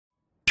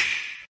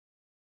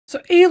So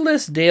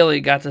A-List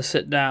Daily got to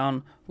sit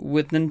down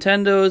with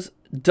Nintendo's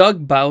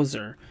Doug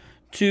Bowser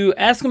to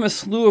ask him a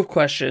slew of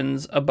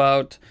questions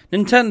about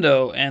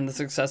Nintendo and the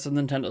success of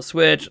Nintendo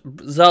Switch,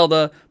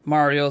 Zelda,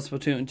 Mario,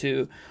 Splatoon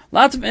 2.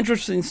 Lots of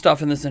interesting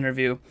stuff in this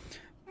interview.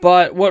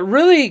 But what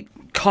really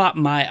caught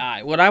my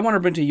eye, what I want to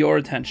bring to your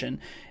attention,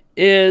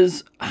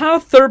 is how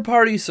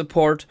third-party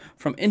support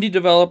from indie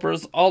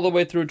developers all the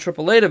way through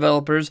AAA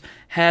developers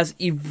has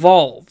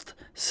evolved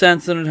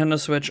since the Nintendo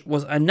Switch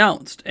was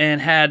announced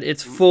and had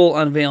its full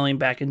unveiling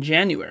back in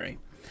January.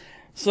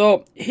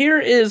 So here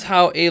is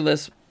how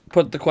A-List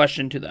put the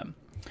question to them.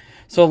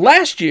 So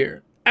last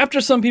year, after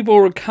some people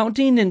were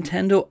counting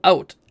Nintendo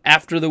out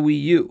after the Wii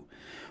U,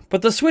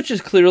 but the Switch is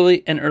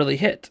clearly an early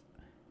hit.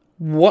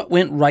 What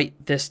went right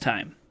this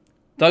time?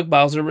 Doug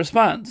Bowser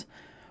responds,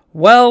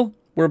 "Well,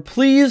 we're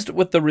pleased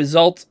with the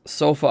results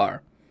so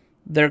far.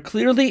 There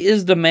clearly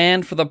is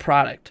demand for the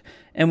product,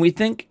 and we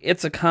think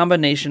it's a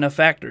combination of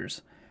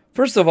factors.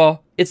 First of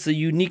all, it's the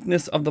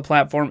uniqueness of the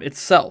platform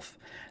itself,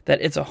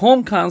 that it's a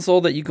home console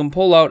that you can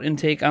pull out and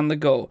take on the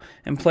go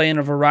and play in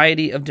a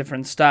variety of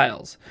different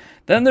styles.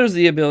 Then there's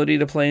the ability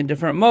to play in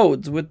different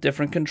modes with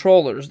different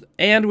controllers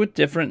and with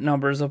different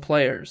numbers of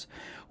players.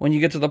 When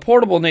you get to the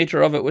portable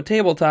nature of it with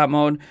tabletop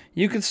mode,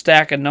 you can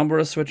stack a number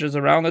of Switches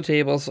around the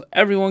table so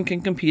everyone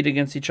can compete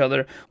against each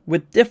other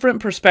with different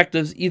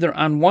perspectives either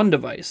on one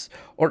device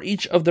or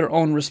each of their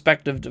own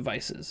respective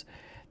devices.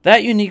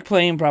 That unique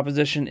playing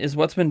proposition is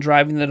what's been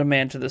driving the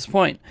demand to this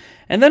point.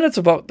 And then it's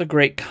about the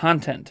great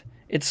content.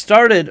 It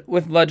started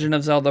with Legend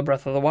of Zelda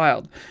Breath of the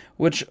Wild,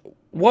 which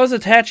was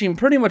attaching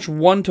pretty much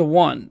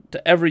one-to-one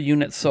to every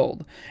unit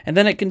sold. And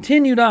then it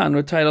continued on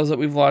with titles that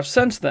we've launched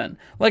since then,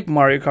 like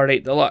Mario Kart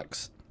 8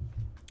 Deluxe.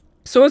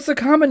 So it's the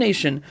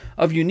combination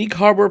of unique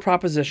hardware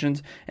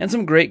propositions and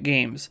some great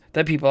games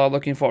that people are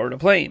looking forward to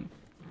playing."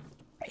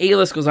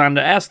 A-List goes on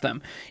to ask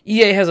them,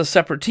 EA has a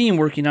separate team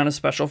working on a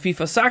special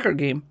FIFA soccer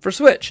game for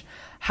Switch.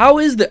 How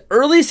is the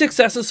early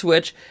success of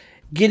Switch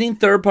getting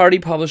third-party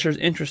publishers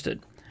interested?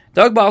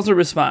 Doug Bowser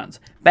responds,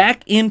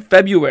 back in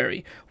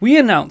February, we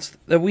announced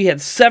that we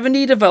had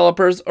 70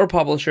 developers or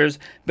publishers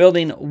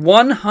building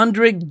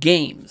 100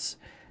 games.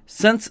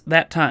 Since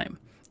that time,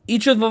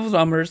 each of those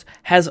numbers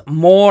has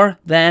more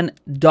than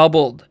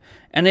doubled,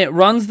 and it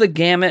runs the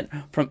gamut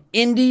from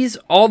indies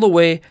all the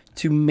way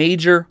to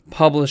major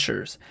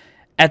publishers.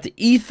 At the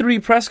E3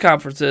 press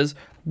conferences,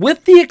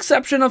 with the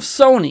exception of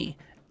Sony,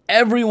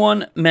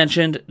 everyone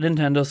mentioned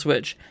Nintendo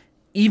Switch.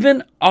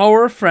 Even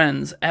our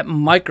friends at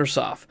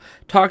Microsoft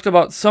talked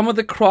about some of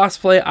the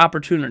crossplay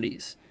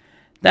opportunities.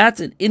 That's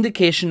an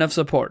indication of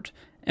support,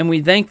 and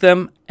we thank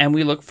them and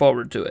we look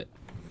forward to it.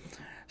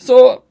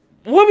 So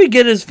what we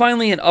get is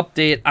finally an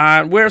update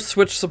on where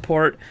Switch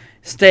support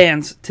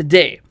stands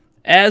today,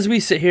 as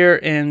we sit here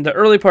in the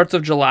early parts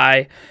of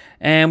July,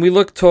 and we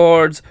look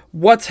towards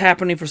what's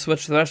happening for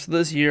Switch the rest of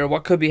this year,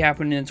 what could be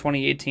happening in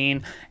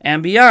 2018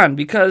 and beyond.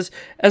 Because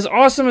as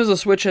awesome as the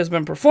Switch has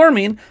been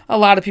performing, a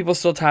lot of people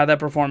still tie that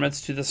performance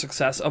to the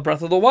success of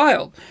Breath of the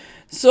Wild.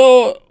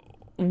 So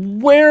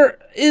where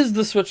is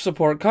the Switch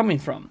support coming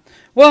from?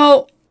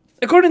 Well,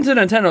 according to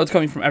Nintendo, it's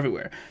coming from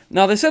everywhere.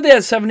 Now, they said they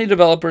had 70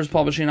 developers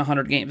publishing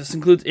 100 games. This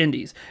includes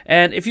indies.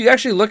 And if you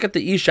actually look at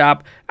the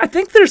eShop, I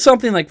think there's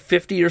something like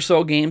 50 or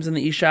so games in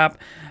the eShop,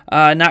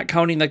 not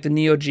counting like the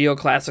Neo Geo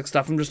Classic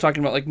stuff. I'm just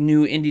talking about like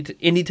new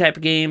indie type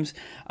games,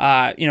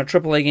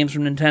 AAA games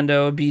from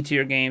Nintendo,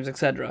 B-tier games,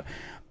 etc.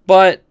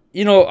 But,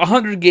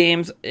 100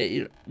 games,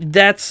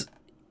 that's,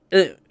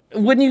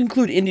 when you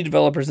include indie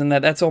developers in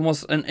that, that's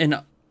almost an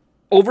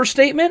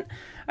overstatement,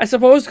 I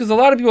suppose, because a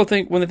lot of people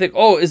think, when they think,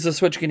 oh, is the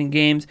Switch getting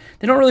games,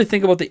 they don't really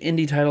think about the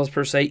indie titles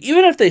per se,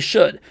 even if they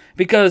should,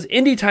 because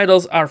indie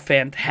titles are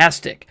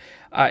fantastic.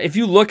 If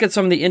you look at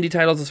some of the indie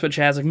titles the Switch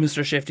has, like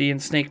Mr. Shifty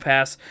and Snake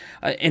Pass,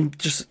 and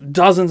just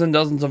dozens and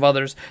dozens of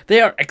others,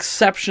 they are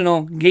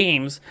exceptional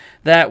games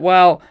that,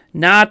 while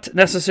not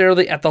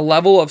necessarily at the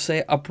level of,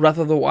 say, a Breath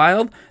of the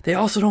Wild, they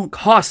also don't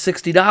cost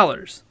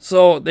 $60.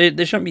 So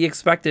they shouldn't be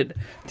expected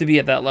to be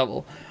at that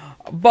level.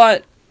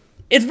 But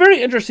it's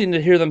very interesting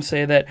to hear them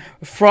say that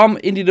from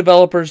indie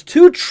developers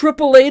to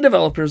AAA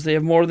developers, they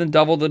have more than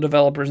double the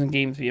developers and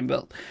games being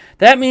built.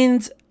 That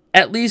means,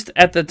 at least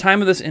at the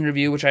time of this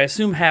interview, which I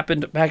assume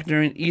happened back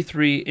during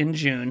E3 in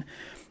June,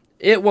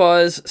 it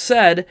was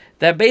said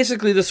that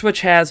basically the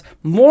Switch has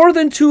more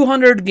than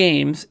 200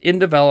 games in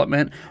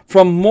development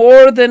from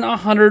more than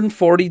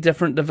 140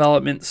 different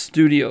development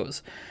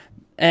studios.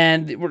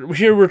 And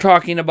here we're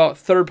talking about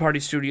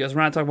third-party studios.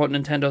 We're not talking about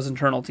Nintendo's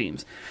internal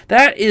teams.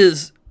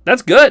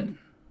 That's good.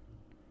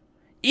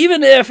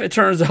 Even if it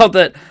turns out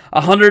that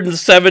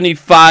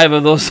 175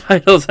 of those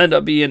titles end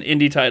up being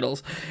indie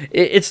titles,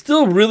 it's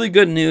still really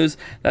good news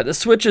that the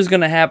Switch is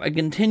going to have a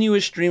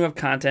continuous stream of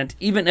content,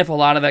 even if a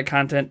lot of that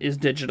content is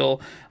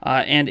digital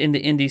and in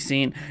the indie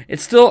scene.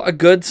 It's still a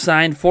good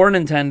sign for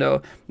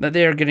Nintendo that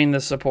they are getting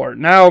this support.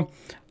 Now,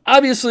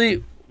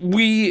 obviously,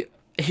 we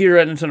here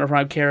at Nintendo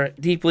Prime care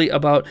deeply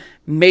about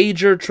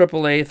major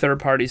AAA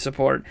third-party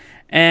support,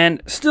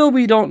 And still,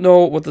 we don't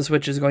know what the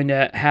Switch is going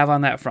to have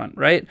on that front,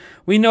 right?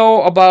 We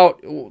know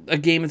about a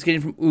game it's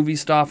getting from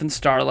Ubisoft and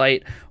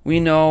Starlight. We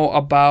know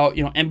about,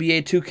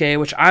 NBA 2K,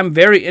 which I'm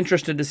very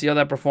interested to see how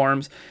that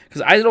performs,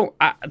 because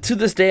to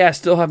this day, I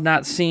still have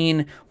not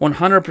seen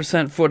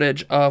 100%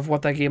 footage of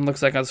what that game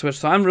looks like on Switch.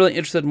 So I'm really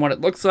interested in what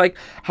it looks like,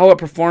 how it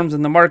performs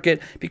in the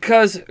market,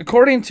 because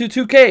according to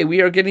 2K,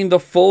 we are getting the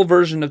full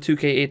version of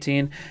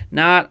 2K18,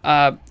 not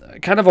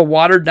kind of a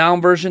watered down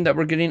version that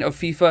we're getting of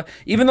FIFA.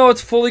 Even though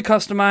it's fully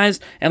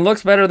customized and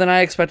looks better than I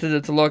expected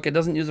it to look, it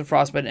doesn't use a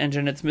Frostbite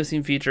engine, it's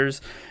missing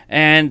features,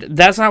 and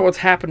that's not what's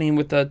happening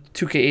with the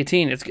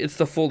 2K18. It's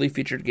the fully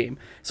featured game.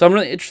 So I'm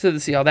really interested to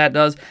see how that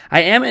does.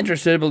 I am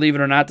interested, believe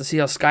it or not, to see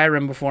how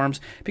Skyrim performs,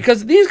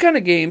 because these kind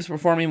of games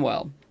performing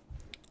well,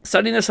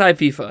 setting aside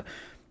FIFA,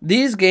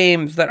 these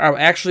games that are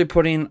actually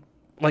putting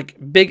like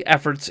big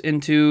efforts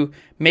into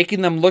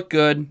making them look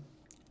good,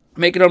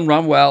 making them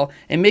run well,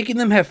 and making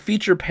them have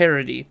feature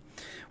parity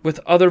with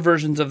other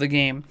versions of the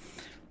game.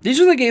 These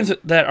are the games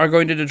that are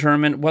going to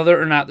determine whether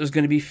or not there's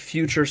going to be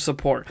future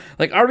support.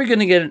 Like, are we going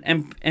to get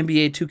an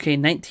NBA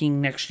 2K19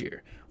 next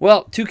year?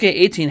 Well,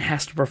 2K18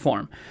 has to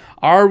perform.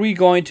 Are we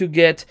going to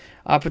get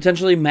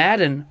potentially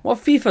Madden? Well,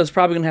 FIFA is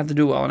probably going to have to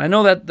do well. And I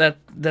know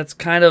that's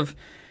kind of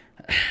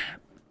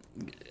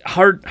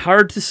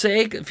hard to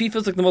say.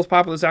 FIFA's like the most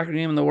popular soccer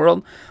game in the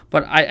world,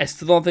 but I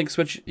still don't think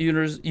Switch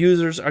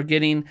users are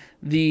getting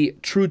the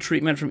true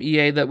treatment from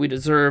EA that we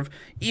deserve,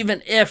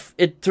 even if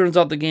it turns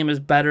out the game is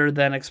better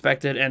than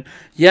expected. And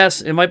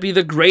yes, it might be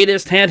the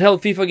greatest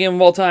handheld FIFA game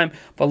of all time,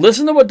 but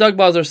listen to what Doug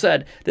Bowser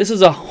said. This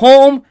is a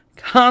home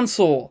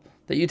console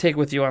that you take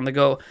with you on the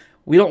go.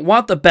 We don't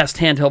want the best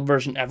handheld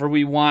version ever.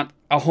 We want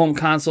a home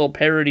console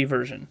parity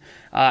version.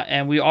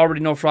 And we already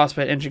know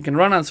Frostbite engine can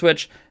run on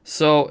Switch,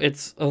 so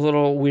it's a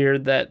little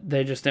weird that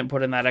they just didn't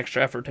put in that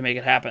extra effort to make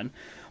it happen.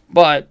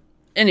 But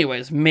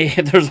anyways,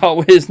 maybe there's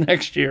always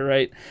next year,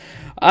 right?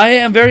 I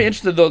am very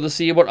interested, though, to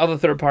see what other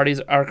third parties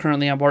are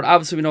currently on board.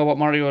 Obviously, we know about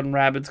Mario and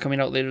Rabbids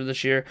coming out later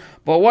this year.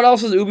 But what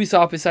else does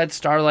Ubisoft besides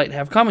Starlight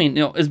have coming?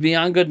 Is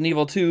Beyond Good and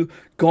Evil 2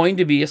 going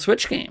to be a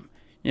Switch game?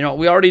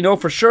 We already know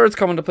for sure it's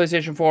coming to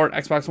PlayStation 4,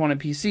 Xbox One,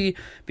 and PC,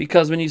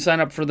 because when you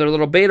sign up for their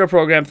little beta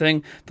program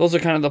thing, those are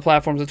kind of the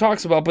platforms it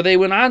talks about. But they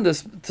went on to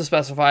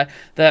specify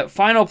that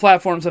final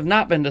platforms have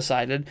not been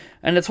decided,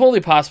 and it's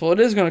wholly possible it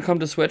is going to come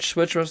to Switch.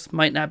 Switch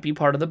might not be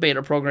part of the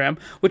beta program,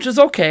 which is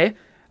okay.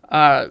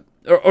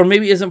 Or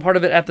maybe isn't part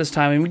of it at this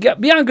time. And we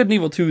get Beyond Good and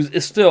Evil 2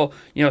 is still,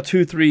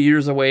 2-3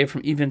 years away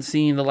from even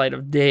seeing the light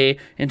of day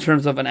in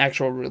terms of an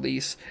actual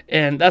release.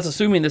 And that's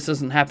assuming this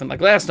doesn't happen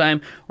like last time,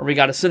 where we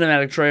got a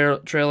cinematic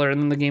trailer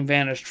and then the game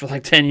vanished for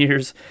like 10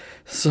 years.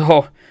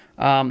 So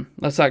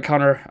let's not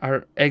count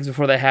our eggs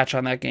before they hatch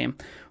on that game.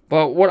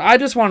 But what I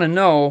just want to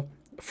know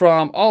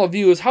from all of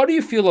you is, how do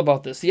you feel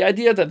about this? The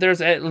idea that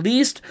there's at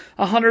least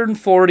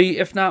 140,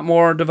 if not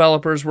more,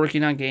 developers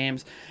working on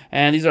games,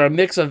 and these are a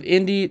mix of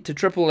indie to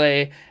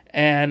AAA,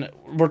 and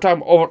we're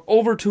talking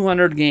over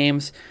 200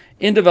 games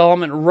in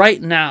development right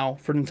now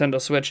for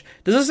Nintendo Switch.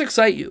 Does this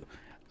excite you?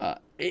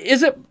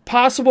 Is it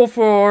possible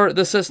for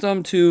the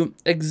system to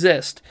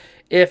exist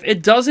if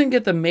it doesn't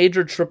get the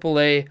major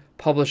AAA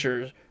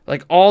publishers,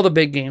 like all the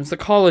big games, the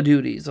Call of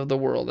Duties of the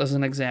world, as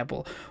an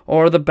example,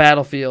 or the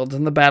Battlefields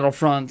and the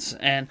Battlefronts,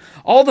 and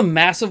all the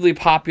massively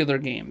popular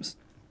games?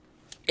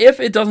 If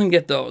it doesn't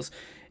get those,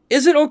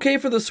 is it okay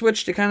for the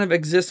Switch to kind of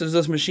exist as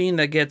this machine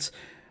that gets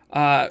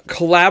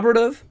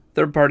collaborative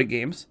third-party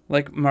games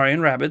like Mario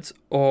and Rabbids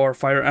or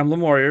Fire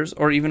Emblem Warriors,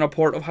 or even a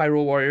port of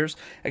Hyrule Warriors,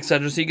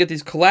 etc.? So you get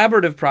these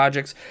collaborative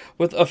projects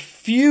with a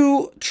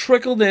few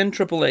trickled-in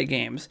AAA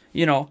games,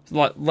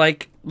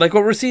 like what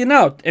we're seeing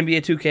now,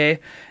 NBA 2K,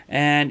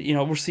 and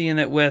we're seeing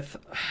it with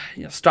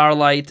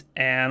Starlight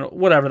and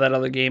whatever that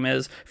other game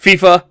is,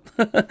 FIFA,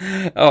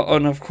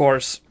 and of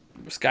course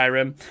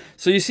Skyrim.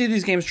 So you see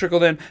these games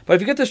trickled in, but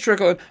if you get this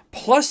trickle in,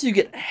 plus you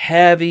get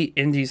heavy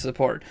indie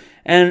support.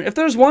 And if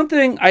there's one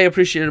thing I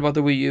appreciated about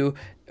the Wii U,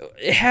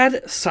 it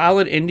had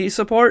solid indie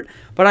support,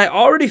 but I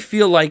already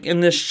feel like in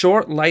this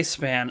short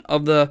lifespan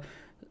of the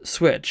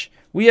Switch,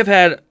 we have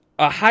had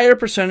a higher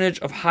percentage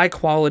of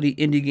high-quality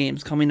indie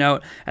games coming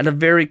out at a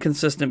very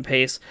consistent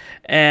pace.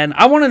 And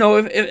I want to know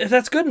if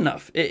that's good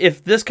enough,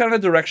 if this kind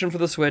of direction for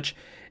the Switch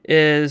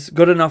is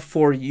good enough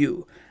for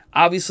you.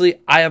 Obviously,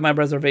 I have my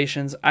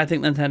reservations. I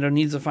think Nintendo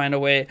needs to find a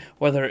way,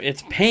 whether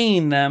it's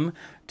paying them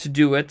to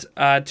do it,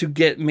 to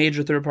get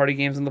major third-party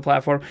games on the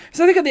platform.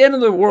 So I think at the end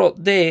of the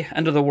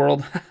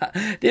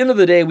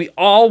day, we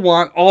all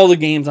want all the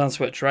games on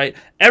Switch, right?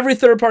 Every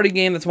third-party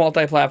game that's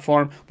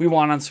multi-platform, we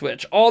want on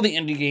Switch. All the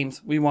indie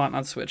games, we want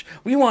on Switch.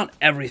 We want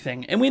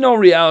everything. And we know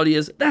reality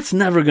is that's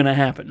never going to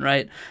happen,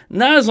 right?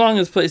 Not as long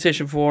as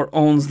PlayStation 4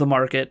 owns the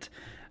market.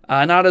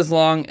 Not as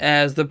long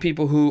as the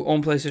people who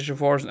own PlayStation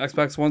 4s and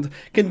Xbox Ones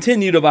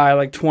continue to buy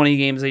like 20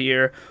 games a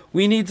year.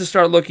 We need to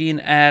start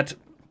looking at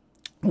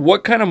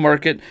What kind of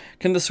market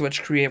can the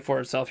Switch create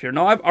for itself here?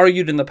 Now, I've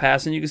argued in the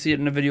past, and you can see it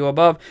in the video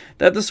above,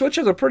 that the Switch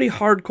has a pretty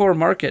hardcore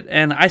market,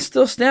 and I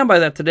still stand by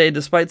that today,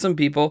 despite some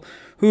people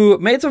who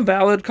made some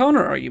valid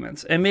counter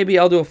arguments. And maybe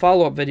I'll do a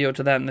follow-up video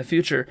to that in the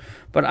future.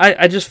 But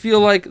I just feel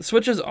like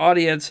Switch's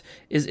audience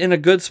is in a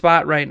good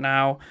spot right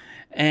now,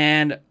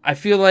 and I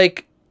feel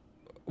like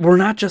we're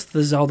not just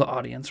the Zelda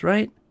audience,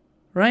 right?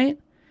 Right?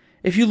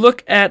 If you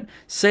look at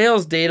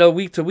sales data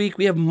week to week,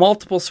 we have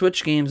multiple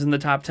Switch games in the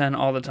top 10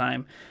 all the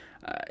time.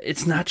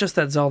 It's not just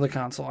that Zelda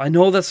console. I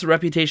know that's the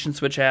reputation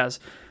Switch has,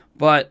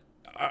 but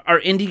are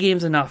indie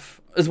games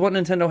enough? Is what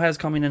Nintendo has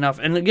coming enough?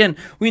 And again,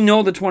 we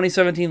know the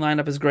 2017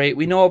 lineup is great.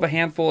 We know of a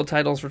handful of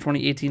titles for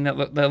 2018 that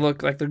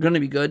look like they're going to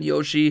be good.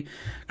 Yoshi,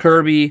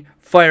 Kirby,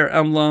 Fire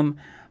Emblem,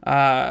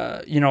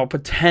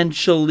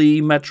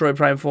 potentially Metroid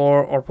Prime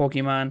 4 or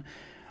Pokemon.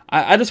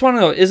 I just want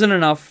to know, is it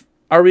enough?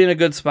 Are we in a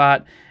good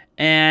spot?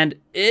 And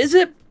is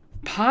it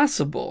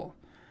possible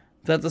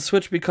that the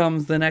Switch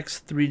becomes the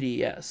next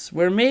 3DS,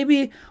 where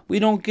maybe we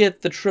don't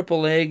get the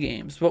AAA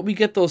games, but we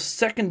get those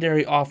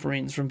secondary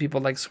offerings from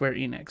people like Square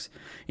Enix?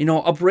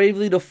 A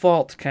Bravely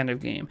Default kind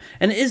of game.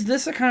 And is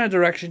this the kind of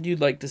direction you'd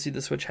like to see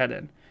the Switch head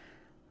in?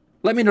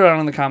 Let me know down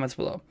in the comments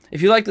below.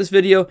 If you like this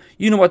video,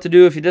 you know what to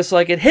do. If you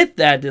dislike it, hit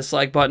that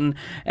dislike button.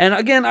 And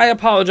again, I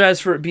apologize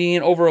for it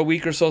being over a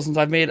week or so since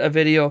I've made a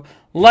video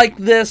like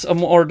this, a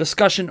more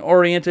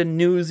discussion-oriented,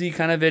 newsy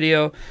kind of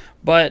video.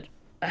 But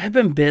I've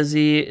been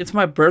busy. It's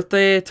my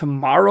birthday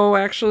tomorrow,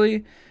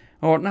 actually.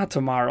 Or not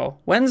tomorrow.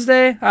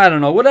 Wednesday? I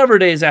don't know. Whatever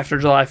days after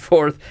July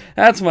 4th.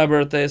 That's my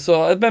birthday.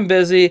 So I've been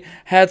busy.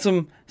 Had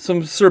some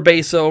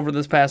cerveza over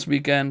this past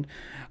weekend.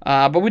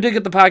 But we did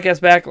get the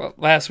podcast back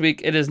last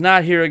week. It is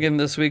not here again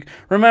this week.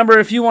 Remember,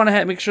 if you want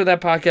to make sure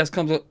that podcast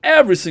comes out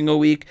every single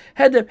week,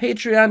 head to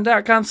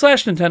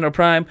patreon.com/Nintendo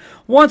Prime.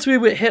 Once we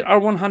hit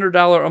our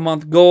 $100 a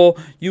month goal,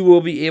 you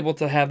will be able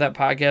to have that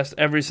podcast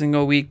every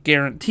single week,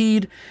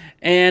 guaranteed.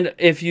 And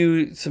if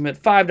you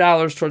submit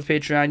 $5 towards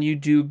Patreon, you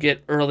do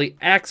get early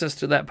access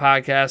to that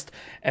podcast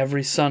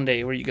every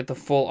Sunday, where you get the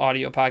full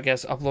audio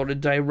podcast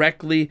uploaded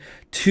directly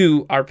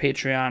to our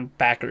Patreon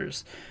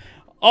backers.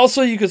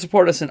 Also, you can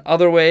support us in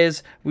other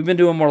ways. We've been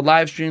doing more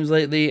live streams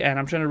lately, and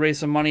I'm trying to raise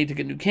some money to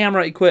get new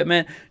camera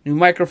equipment, new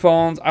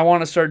microphones. I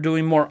want to start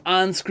doing more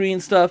on-screen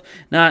stuff,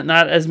 not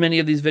as many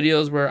of these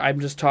videos where I'm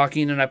just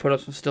talking and I put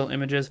up some still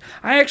images.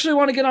 I actually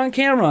want to get on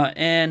camera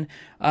and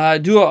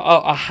do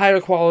a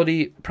higher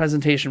quality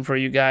presentation for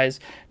you guys,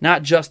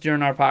 not just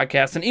during our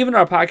podcast. And even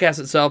our podcast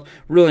itself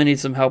really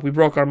needs some help. We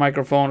broke our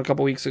microphone a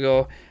couple weeks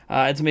ago.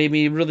 It's made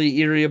me really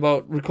eerie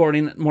about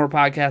recording more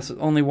podcasts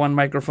with only one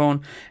microphone.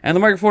 And the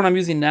microphone I'm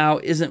using now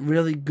isn't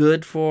really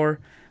good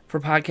for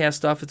podcast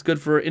stuff. It's good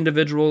for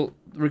individual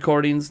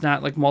recordings,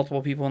 not like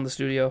multiple people in the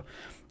studio.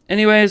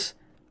 Anyways,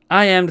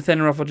 I am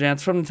Nathaniel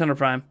Rufflejans from Nintendo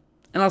Prime,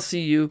 and I'll see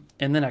you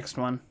in the next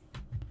one.